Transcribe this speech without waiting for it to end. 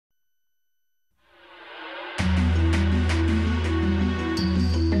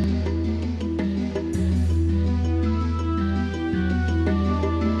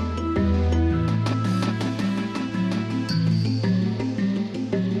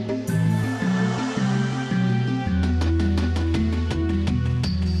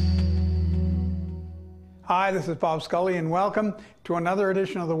Hi, this is Bob Scully, and welcome to another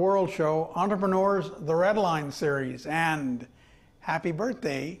edition of the World Show, Entrepreneurs, the Red Line series. And happy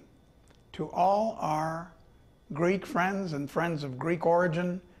birthday to all our Greek friends and friends of Greek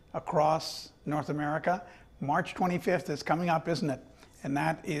origin across North America. March 25th is coming up, isn't it? And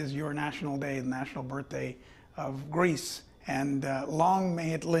that is your national day, the national birthday of Greece. And long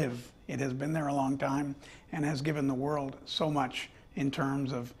may it live. It has been there a long time and has given the world so much in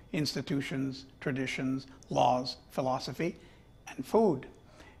terms of institutions, traditions, laws, philosophy, and food.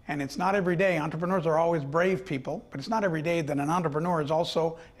 And it's not every day. Entrepreneurs are always brave people, but it's not every day that an entrepreneur is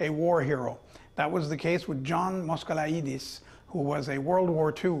also a war hero. That was the case with Georgiadis, who was a World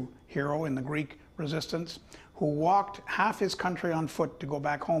War II hero in the Greek resistance, who walked half his country on foot to go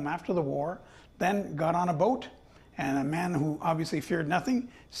back home after the war, then got on a boat, and a man who obviously feared nothing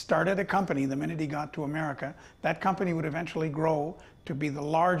started a company the minute he got to America. That company would eventually grow to be the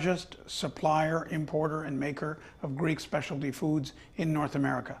largest supplier, importer, and maker of Greek specialty foods in North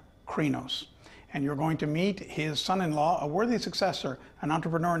America, Krinos. And you're going to meet his son-in-law, a worthy successor, an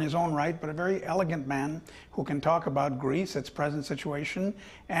entrepreneur in his own right, but a very elegant man who can talk about Greece, its present situation,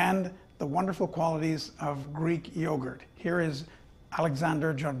 and the wonderful qualities of Greek yogurt. Here is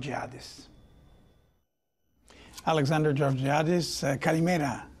Alexander Georgiadis. Alexander Georgiadis,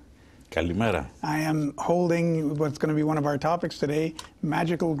 Kalimera. Kalimera. I am holding what's going to be one of our topics today,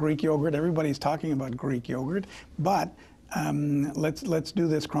 magical Greek yogurt. Everybody's talking about Greek yogurt, but let's do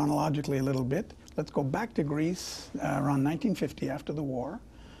this chronologically a little bit. Let's go back to Greece around 1950, after the war,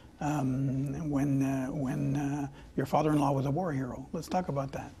 when your father-in-law was a war hero. Let's talk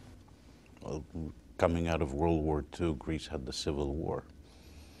about that. Well, coming out of World War II, Greece had the Civil War.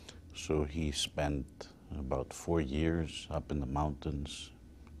 So he spent about 4 years up in the mountains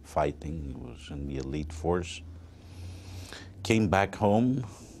fighting. He was in the elite force. Came back home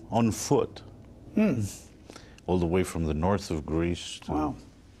on foot, all the way from the north of Greece to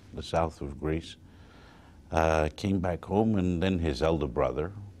the south of Greece. Came back home, and then his elder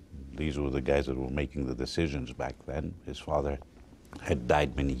brother, these were the guys that were making the decisions back then. His father had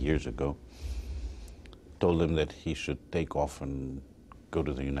died many years ago. Told him that he should take off and go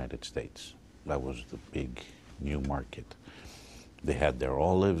to the United States. That was the big new market. They had their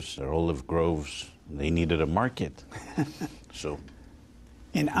olives, their olive groves. They needed a market. So,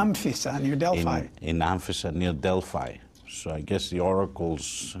 in Amphissa, near Delphi. In Amphissa, near Delphi. So I guess the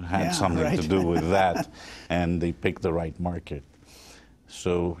oracles had something to do with that, and they picked the right market.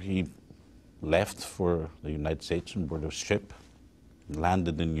 So he left for the United States on board a ship,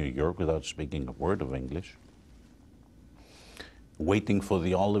 landed in New York without speaking a word of English, waiting for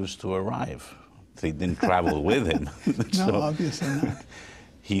the olives to arrive. They didn't travel with him. No, obviously not.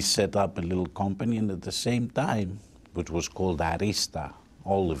 He set up a little company, and at the same time, which was called Arista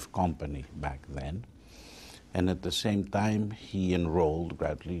Olive Company back then, and at the same time, he enrolled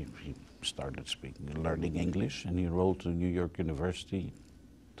gradually. He started learning English, and he enrolled to New York University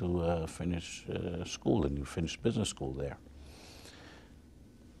to finish school, and he finished business school there.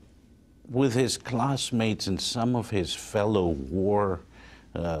 With his classmates and some of his fellow war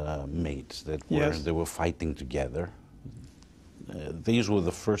mates that they were fighting together, these were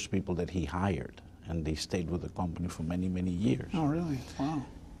the first people that he hired, and they stayed with the company for many, many years. Oh, really? Wow.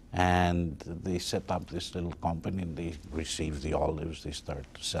 And they set up this little company, and they received the olives. They started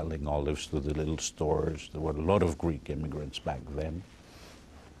selling olives to the little stores. There were a lot of Greek immigrants back then.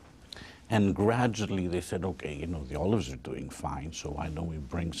 And gradually they said, okay, you know, the olives are doing fine, so why don't we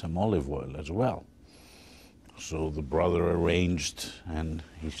bring some olive oil as well? So the brother arranged, and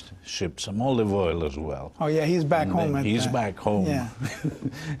he shipped some olive oil as well. Oh yeah, he's back home. He's back home,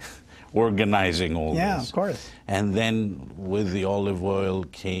 organizing all this. Yeah, of course. And then with the olive oil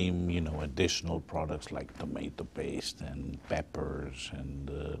came, you know, additional products like tomato paste and peppers and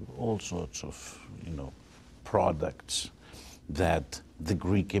all sorts of, you know, products that the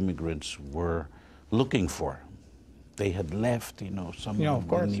Greek immigrants were looking for. They had left, you know, some of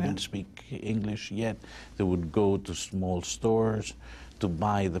them didn't even speak English yet. They would go to small stores to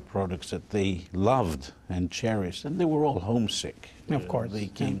buy the products that they loved and cherished, and they were all homesick. Of course. They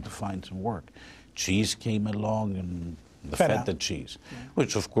came to find some work. Cheese came along, and the feta cheese,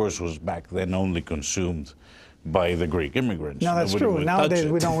 which of course was back then only consumed by the Greek immigrants. No, that's true. Nowadays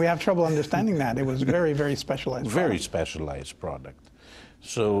we have trouble understanding that. It was very, very specialized. Very specialized product.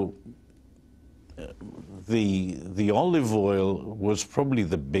 So the olive oil was probably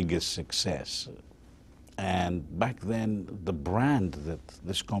the biggest success. And back then, the brand that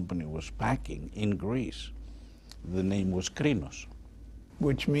this company was packing in Greece, the name was Krinos.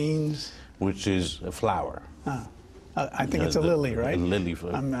 Which means? Which is a flower. I think it's a lily, right? A lily.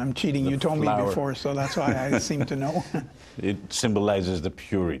 I'm cheating. You told flower. me before, so that's why I seem to know. It symbolizes the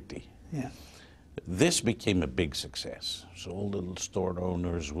purity. Yeah. This became a big success. So all the store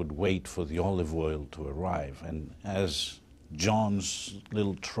owners would wait for the olive oil to arrive. And as John's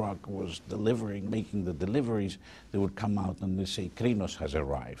little truck was making the deliveries, they would come out and they say, Krinos has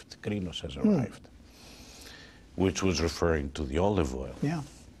arrived, Krinos has arrived, which was referring to the olive oil. Yeah.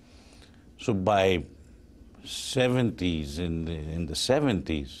 So by 70s, in the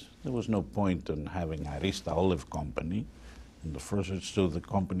 70s, there was no point in having Arista Olive Company. In the first, so the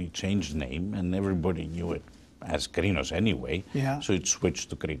company changed name, and everybody knew it as Krinos anyway. Yeah. So it switched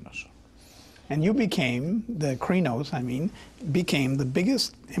to Krinos. And you became, the Krinos, became the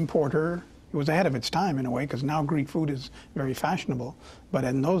biggest importer. It was ahead of its time in a way, because now Greek food is very fashionable. But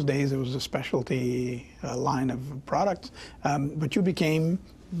in those days, it was a specialty line of products. But you became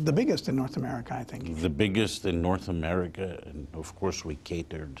the biggest in North America, I think. The biggest in North America, and of course we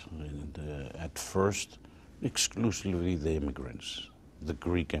catered at first exclusively the immigrants, the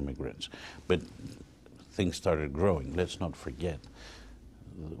Greek immigrants. But things started growing. Let's not forget,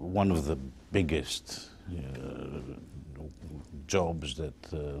 one of the biggest jobs that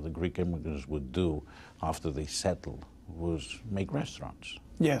the Greek immigrants would do after they settled was make restaurants.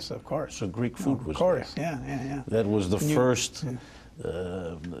 Yes, of course. So Greek food was of course, there. yeah. That was the first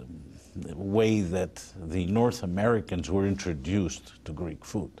way that the North Americans were introduced to Greek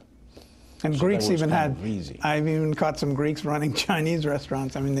food. And So Greeks that was even kind had, of easy. I've even caught some Greeks running Chinese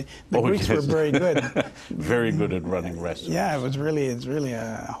restaurants. The Oh, Greeks yes. were very good. Very good at running restaurants. Yeah, it's really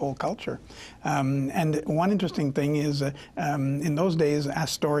a whole culture. And one interesting thing is, in those days,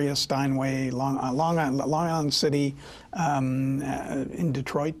 Astoria, Steinway, Long Island City, in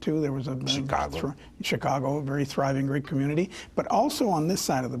Detroit too, there was Chicago, a very thriving Greek community. But also on this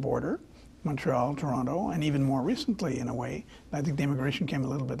side of the border, Montreal, Toronto, and even more recently, in a way. I think the immigration came a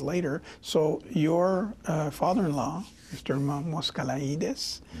little bit later. So your father-in-law, Mr.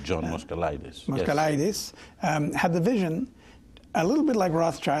 Moschalaides, John Moschalaides. Moschalaides, had the vision, a little bit like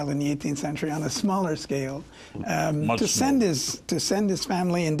Rothschild in the 18th century, on a smaller scale, to send his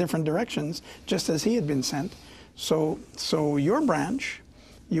family in different directions, just as he had been sent. So your branch,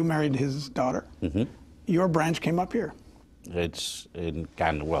 you married his daughter. Mm-hmm. Your branch came up here. It's in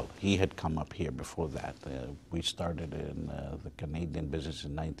Canada. Well, he had come up here before that. We started in the Canadian business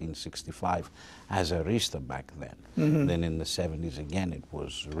in 1965 as Arista back then. Mm-hmm. Then in the 70s again it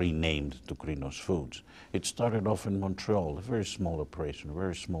was renamed to Krinos Foods. It started off in Montreal, a very small operation, a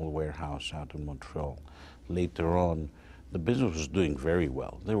very small warehouse out in Montreal. Later on, the business was doing very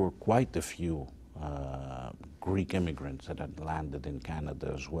well. There were quite a few Greek immigrants that had landed in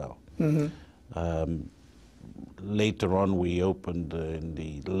Canada as well. Mm-hmm. Later on, we opened in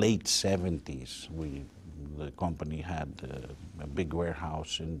the late 70s. The company had a big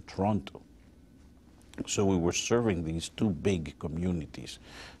warehouse in Toronto. So we were serving these two big communities,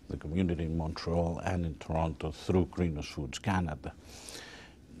 the community in Montreal and in Toronto, through Krinos Foods Canada.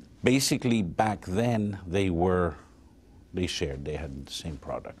 Basically, back then, they shared, they had the same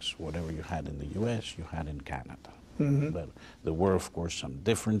products. Whatever you had in the US, you had in Canada. Mm-hmm. But there were, of course, some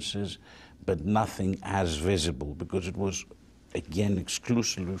differences, but nothing as visible because it was, again,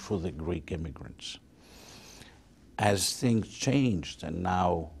 exclusively for the Greek immigrants. As things changed, and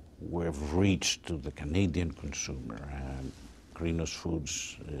now we've reached to the Canadian consumer, and Krinos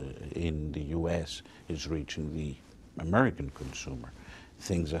Foods in the US is reaching the American consumer,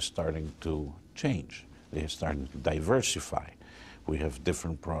 things are starting to change. They are starting to diversify. We have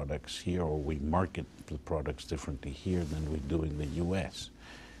different products here, or we market the products differently here than we do in the US.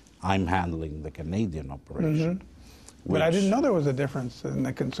 I'm handling the Canadian operation. Mm-hmm. But I didn't know there was a difference in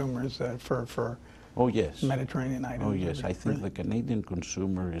the consumers for oh, yes. Mediterranean items. Oh, yes. I think the Canadian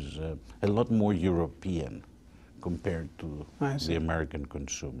consumer is a lot more European compared to the American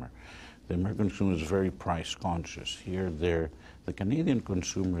consumer. The American consumer is very price conscious. Here, the Canadian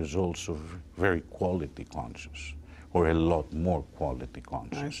consumer is also very quality conscious, or a lot more quality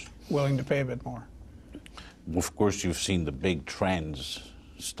conscious. Nice. Willing to pay a bit more. Of course, you've seen the big trends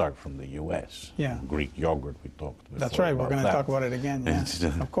start from the U.S. Yeah. Greek yogurt, we talked before. That's right. We're going to talk about it again.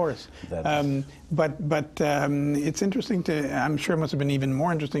 Yeah, of course. But it's interesting to. I'm sure it must have been even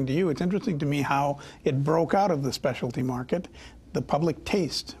more interesting to you. It's interesting to me how it broke out of the specialty market. The public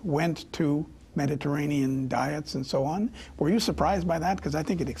taste went to Mediterranean diets and so on. Were you surprised by that? Because I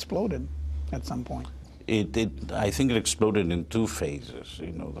think it exploded at some point. I think it exploded in two phases.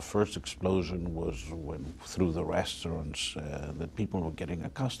 You know, the first explosion was when through the restaurants that people were getting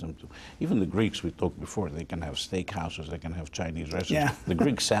accustomed to. Even the Greeks, we talked before, they can have steakhouses, they can have Chinese restaurants. Yeah. The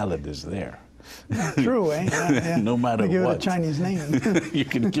Greek salad is there. True, eh? Yeah. No matter give what. it a Chinese name. You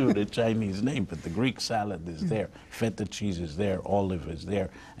can give it a Chinese name, but the Greek salad is there, feta cheese is there, olive is there,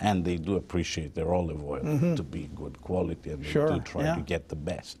 and they do appreciate their olive oil to be good quality, and they do try to get the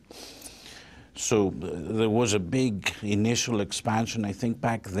best. So there was a big initial expansion. I think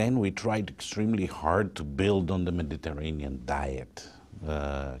back then we tried extremely hard to build on the Mediterranean diet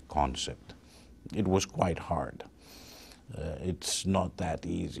concept. It was quite hard. It's not that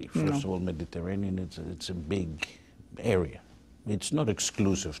easy. First of all, Mediterranean, it's a big area. It's not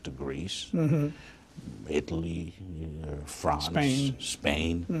exclusive to Greece. Italy, France,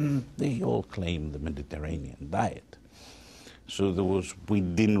 Spain, they all claim the Mediterranean diet. So we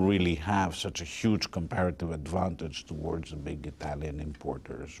didn't really have such a huge comparative advantage towards the big Italian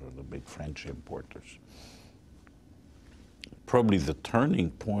importers or the big French importers. Probably the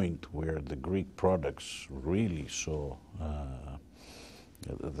turning point where the Greek products really saw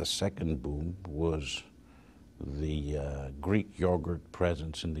the second boom was the Greek yogurt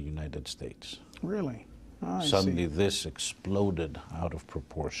presence in the United States. Really? Oh, Suddenly this exploded out of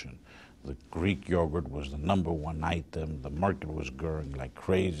proportion. The Greek yogurt was the #1 item. The market was growing like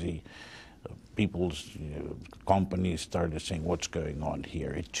crazy. Companies started saying, what's going on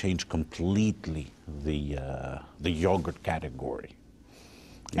here? It changed completely the yogurt category.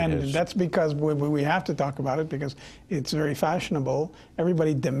 And that's because we have to talk about it because it's very fashionable.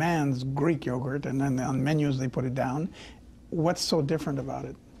 Everybody demands Greek yogurt, and then on menus they put it down. What's so different about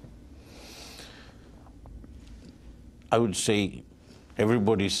it? I would say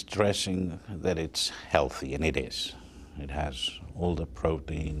everybody's stressing that it's healthy, and it is. It has all the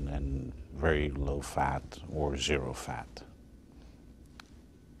protein and very low fat or zero fat.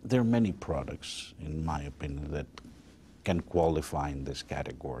 There are many products, in my opinion, that can qualify in this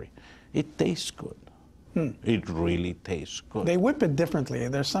category. It tastes good. It really tastes good. They whip it differently.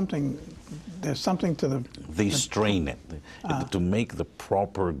 There's something to the... They strain it. To make the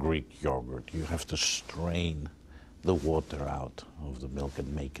proper Greek yogurt, you have to strain the water out of the milk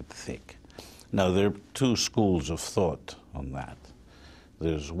and make it thick. Now, there are two schools of thought on that.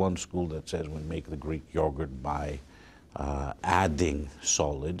 There's one school that says we make the Greek yogurt by adding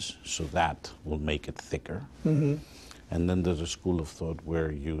solids, so that will make it thicker. And then there's a school of thought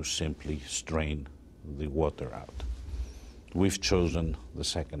where you simply strain the water out. We've chosen the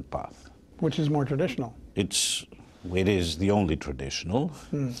second path. Which is more traditional. It is the only traditional.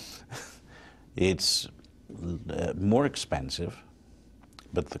 It's more expensive,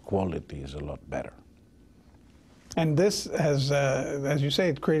 but the quality is a lot better. And this has, as you say,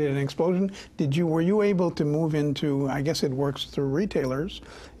 it created an explosion. Were you able to move into, I guess it works through retailers,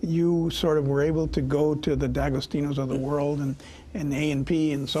 you sort of were able to go to the D'Agostinos of the world and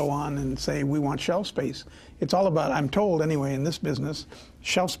A&P and so on and say, we want shelf space. It's all about, I'm told anyway, in this business,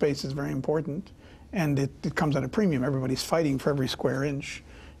 shelf space is very important, and it comes at a premium. Everybody's fighting for every square inch.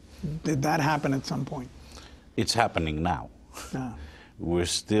 Did that happen at some point? It's happening now. We're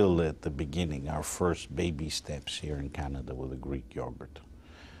still at the beginning, our first baby steps here in Canada with the Greek yogurt.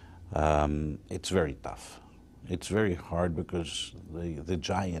 It's very tough. It's very hard because the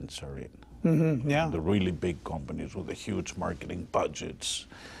giants are in. The really big companies with the huge marketing budgets,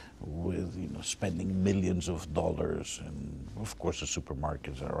 with spending millions of dollars, and of course the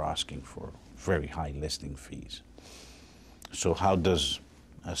supermarkets are asking for very high listing fees. So how does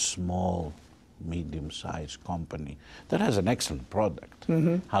a small, medium-sized company that has an excellent product,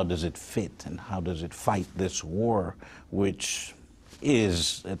 how does it fit and how does it fight this war, which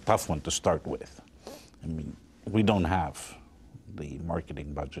is a tough one to start with? I mean, we don't have the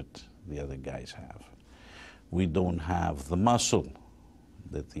marketing budget the other guys have. We don't have the muscle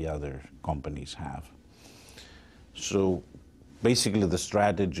that the other companies have. So basically the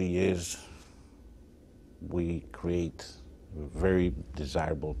strategy is we create a very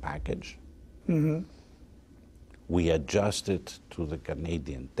desirable package. We adjust it to the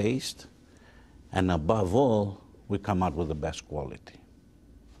Canadian taste, and above all, we come out with the best quality.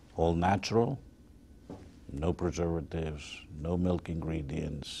 All natural, no preservatives, no milk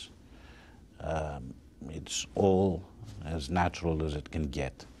ingredients. It's all as natural as it can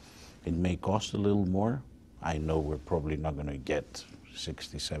get. It may cost a little more. I know we're probably not going to get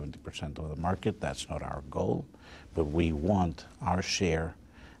 60–70% of the market. That's not our goal, but we want our share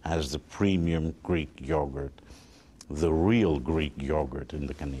as the premium Greek yogurt, the real Greek yogurt in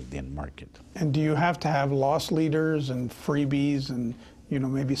the Canadian market. And do you have to have loss leaders and freebies and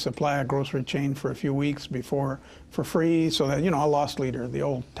maybe supply a grocery chain for a few weeks before for free so that, a loss leader, the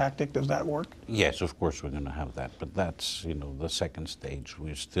old tactic, does that work? Yes, of course we're going to have that, but that's, the second stage.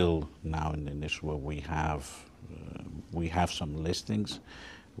 We're still now in the initial where we have some listings.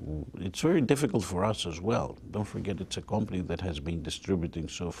 It's very difficult for us as well. Don't forget, it's a company that has been distributing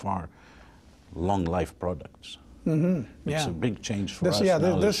so far long life products. Mm-hmm. It's Yeah. a big change for us Yeah,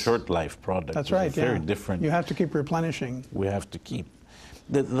 now. The this short life product That's is right. very Yeah. different. You have to keep replenishing. We have to keep.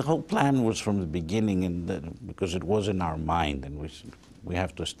 The whole plan was from the beginning, because it was in our mind, and we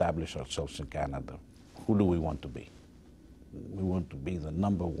have to establish ourselves in Canada. Who do we want to be? We want to be the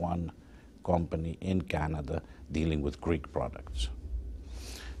 #1 company in Canada dealing with Greek products.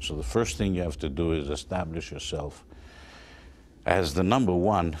 So the first thing you have to do is establish yourself as the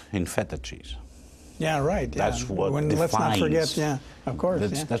 #1 in feta cheese. Yeah, right. That's what defines. Let's not forget. Yeah, of course.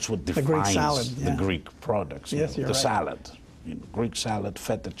 That's what defines the Greek salad. Yeah. the Greek products. Yes, you're the right. salad, Greek salad,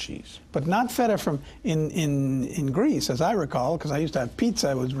 feta cheese. But not feta from in Greece, as I recall, because I used to have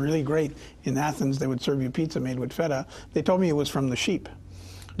pizza. It was really great in Athens. They would serve you pizza made with feta. They told me it was from the sheep,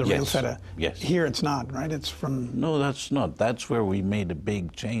 the real feta. Yes. Here it's not, right? It's from. No, that's not. That's where we made a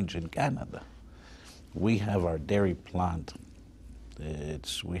big change in Canada. We have our dairy plant.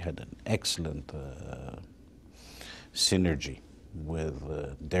 We had an excellent synergy with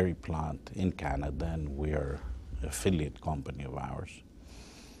the dairy plant in Canada, and we are an affiliate company of ours.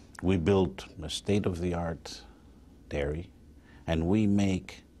 We built a state-of-the-art dairy, and we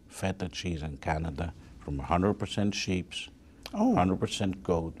make feta cheese in Canada from 100% sheep, 100%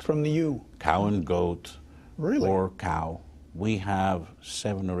 goat. From the ewe. Cow and goat. Really? Or cow. We have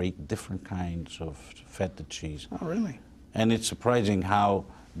 7 or 8 different kinds of feta cheese. Oh, really? And it's surprising how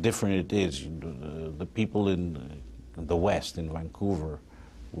different it is. The people in the West, in Vancouver,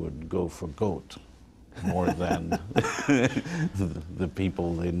 would go for goat more than the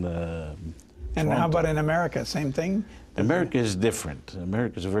people in And Toronto. how about in America? Same thing? America is different.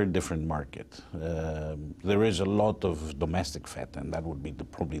 America is a very different market. There is a lot of domestic fat, and that would be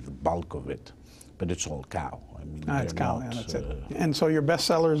probably the bulk of it. But it's all cow. I mean, It's cow, not, yeah, that's it. And so your best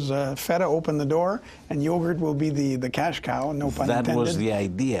sellers, feta, open the door, and yogurt will be the cash cow, no pun intended. That was the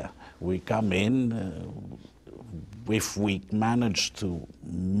idea. We come in, if we manage to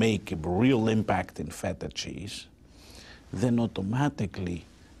make a real impact in feta cheese, then automatically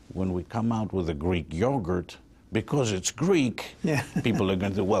when we come out with a Greek yogurt, because it's Greek, people are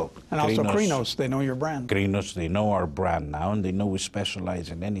going to, well, and also Krinos, they know your brand. Krinos, they know our brand now, and they know we specialize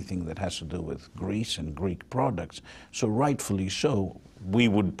in anything that has to do with Greece and Greek products. So rightfully so, we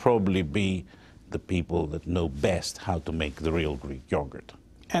would probably be the people that know best how to make the real Greek yogurt.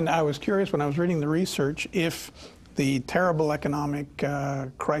 And I was curious when I was reading the research if the terrible economic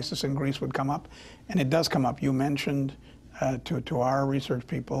crisis in Greece would come up, and it does come up. You mentioned to our research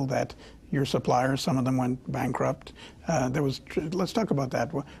people that your suppliers, some of them went bankrupt. Let's talk about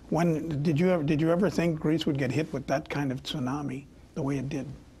that. When did you ever think Greece would get hit with that kind of tsunami, the way it did,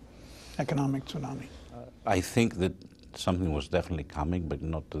 economic tsunami? I think that something was definitely coming, but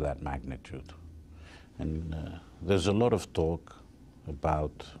not to that magnitude. And there's a lot of talk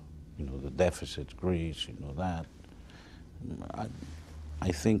about, the deficit, Greece, that.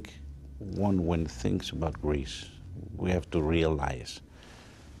 I think when thinks about Greece, we have to realize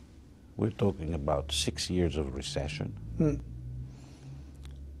we're talking about 6 years of recession,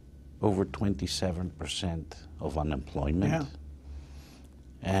 over 27% of unemployment,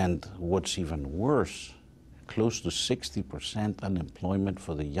 and what's even worse, close to 60% unemployment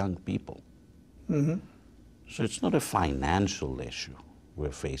for the young people. So it's not a financial issue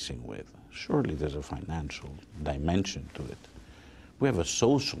we're facing with. Surely there's a financial dimension to it. We have a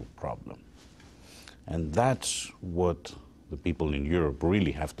social problem, and that's what the people in Europe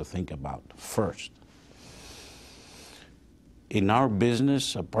really have to think about first. In our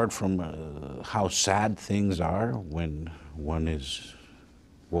business, apart from how sad things are when one is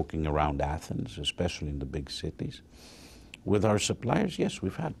walking around Athens, especially in the big cities, with our suppliers, yes,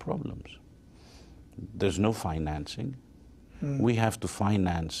 we've had problems. There's no financing. We have to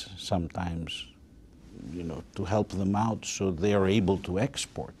finance sometimes, to help them out so they are able to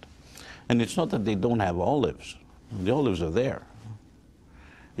export. And it's not that they don't have olives. The olives are there.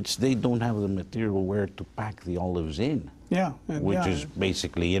 It's they don't have the material where to pack the olives in, which is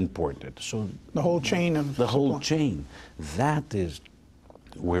basically imported. So the whole chain of the whole chain. That is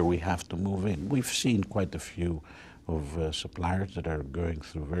where we have to move in. We've seen quite a few of suppliers that are going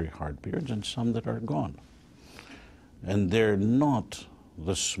through very hard periods, and some that are gone. And they're not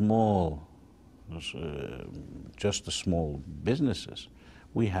the small, just the small businesses.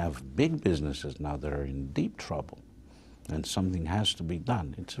 We have big businesses now that are in deep trouble, and something has to be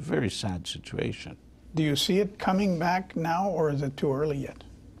done. It's a very sad situation. Do you see it coming back now, or is it too early yet?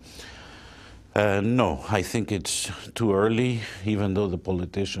 No, I think it's too early, even though the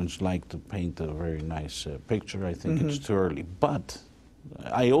politicians like to paint a very nice picture. I think it's too early. But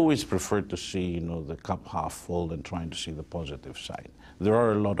I always prefer to see, you know, the cup half full and trying to see the positive side. There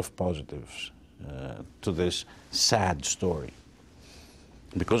are a lot of positives to this sad story.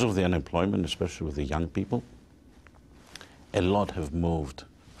 Because of the unemployment, especially with the young people, a lot have moved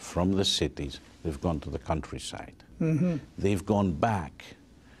from the cities. They've gone to the countryside. Mm-hmm. They've gone back,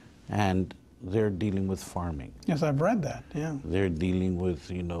 and they're dealing with farming. Yes, I've read that, yeah. They're dealing with,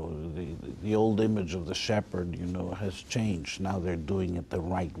 you know, the old image of the shepherd, you know, has changed. Now they're doing it the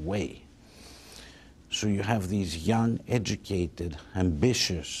right way. So you have these young, educated,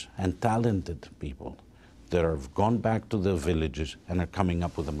 ambitious, and talented people that have gone back to their villages and are coming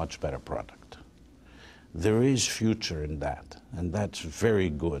up with a much better product. There is future in that, and that's very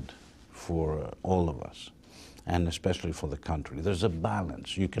good for all of us, and especially for the country. There's a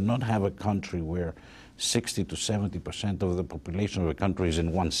balance. You cannot have a country where 60 to 70% of the population of a country is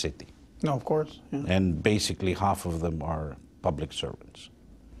in one city. No, of course. Yeah. And basically half of them are public servants.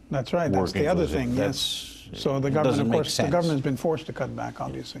 That's right. That's the other thing. Yes. So the government, of course, the government's been forced to cut back,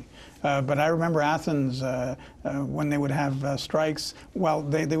 obviously. But I remember Athens when they would have strikes. Well,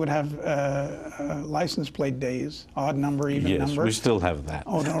 they would have license plate days, odd number, even number. Yes, we still have that.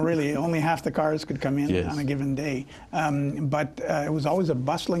 Oh no, really? Only half the cars could come in on a given day. But it was always a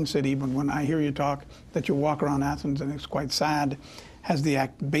bustling city. But when I hear you talk that you walk around Athens and it's quite sad, has the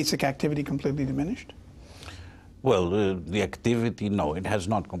basic activity completely diminished? Well, the activity, no, it has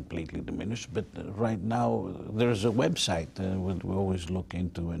not completely diminished, but right now there's a website we always look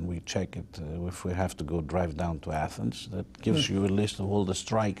into and we check it if we have to go drive down to Athens that gives you a list of all the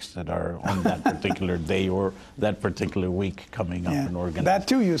strikes that are on that particular day or that particular week coming up and organized. That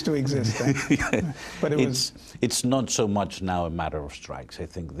too used to exist. But it's not so much now a matter of strikes. I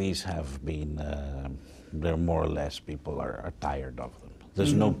think these have been, they're more or less, people are tired of them.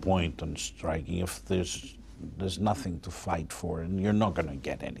 There's no point in striking if there's nothing to fight for, and you're not going to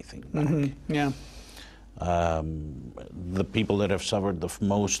get anything back. Yeah. The people that have suffered the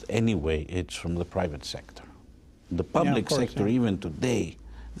most anyway, it's from the private sector. The public sector, even today,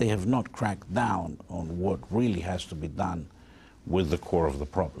 they have not cracked down on what really has to be done with the core of the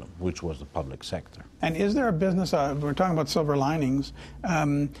problem, which was the public sector. And is there a business, we're talking about silver linings,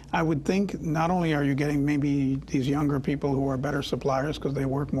 I would think not only are you getting maybe these younger people who are better suppliers because they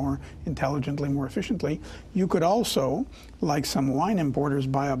work more intelligently, more efficiently, you could also, like some wine importers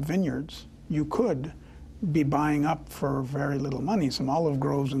buy up vineyards, you could be buying up for very little money, some olive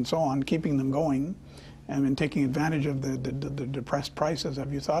groves and so on, keeping them going and taking advantage of the depressed prices.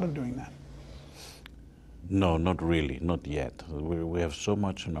 Have you thought of doing that? No, not really, not yet. We have so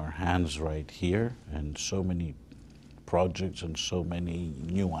much in our hands right here and so many projects and so many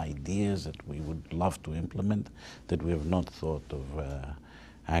new ideas that we would love to implement that we have not thought of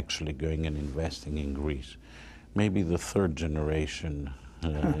actually going and investing in Greece. Maybe the third generation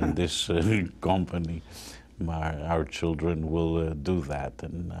in this company, our children will do that,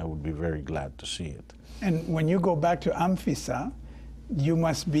 and I would be very glad to see it. And when you go back to Amphissa, you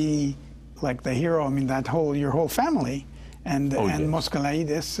must be like the hero. I mean, your whole family, and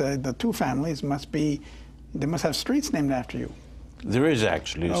Moschalaidis, the two families they must have streets named after you. There is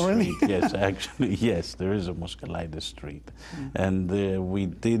actually a street. Really? Yes, actually, yes, there is a Moschalaidis street. And we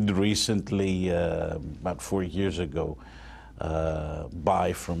did recently, about 4 years ago,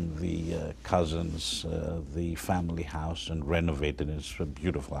 buy from the cousins the family house and renovate it. It's a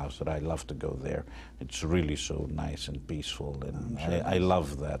beautiful house that I love to go there. It's really so nice and peaceful, and I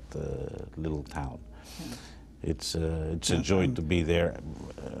love that little town. Yeah. It's a joy to be there.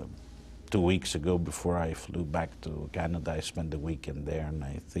 2 weeks ago, before I flew back to Canada, I spent the weekend there, and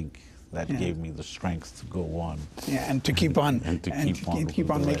I think that gave me the strength to go on. Yeah, and to keep on and to keep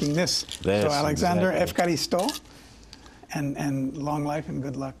on making this. Yes, so, Alexander, exactly. Efkaristo. And long life and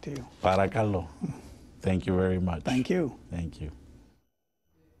good luck to you. Parakalo. Thank you very much. Thank you. Thank you.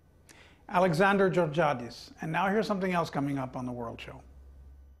 Alexander Georgiadis. And now here's something else coming up on the World Show.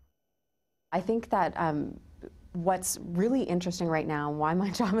 I think that what's really interesting right now, and why my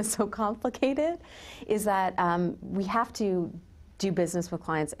job is so complicated, is that we have to do business with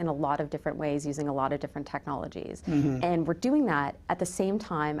clients in a lot of different ways using a lot of different technologies. And we're doing that at the same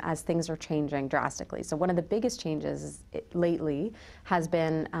time as things are changing drastically. So one of the biggest changes lately has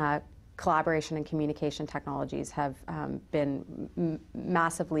been collaboration and communication technologies have been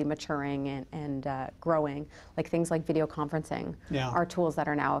massively maturing and growing. Like things like video conferencing are tools that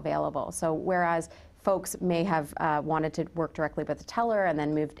are now available. So whereas folks may have wanted to work directly with the teller and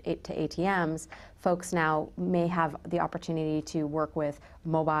then moved to ATMs. Folks now may have the opportunity to work with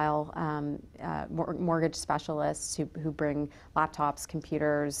mobile mortgage specialists who bring laptops,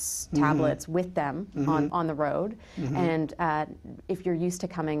 computers, tablets with them on the road. And if you're used to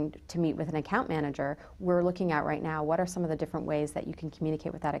coming to meet with an account manager, we're looking at right now what are some of the different ways that you can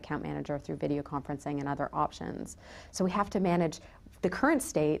communicate with that account manager through video conferencing and other options. So we have to manage the current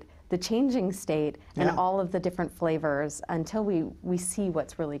state, the changing state, and all of the different flavors until we see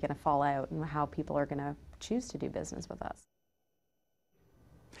what's really going to fall out and how people are going to choose to do business with us.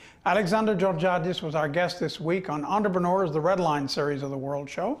 Alexander Georgiadis was our guest this week on Entrepreneurs, the Red Line series of the World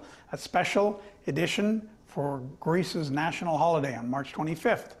Show, a special edition for Greece's national holiday on March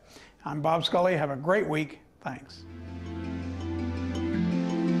 25th. I'm Bob Scully. Have a great week. Thanks.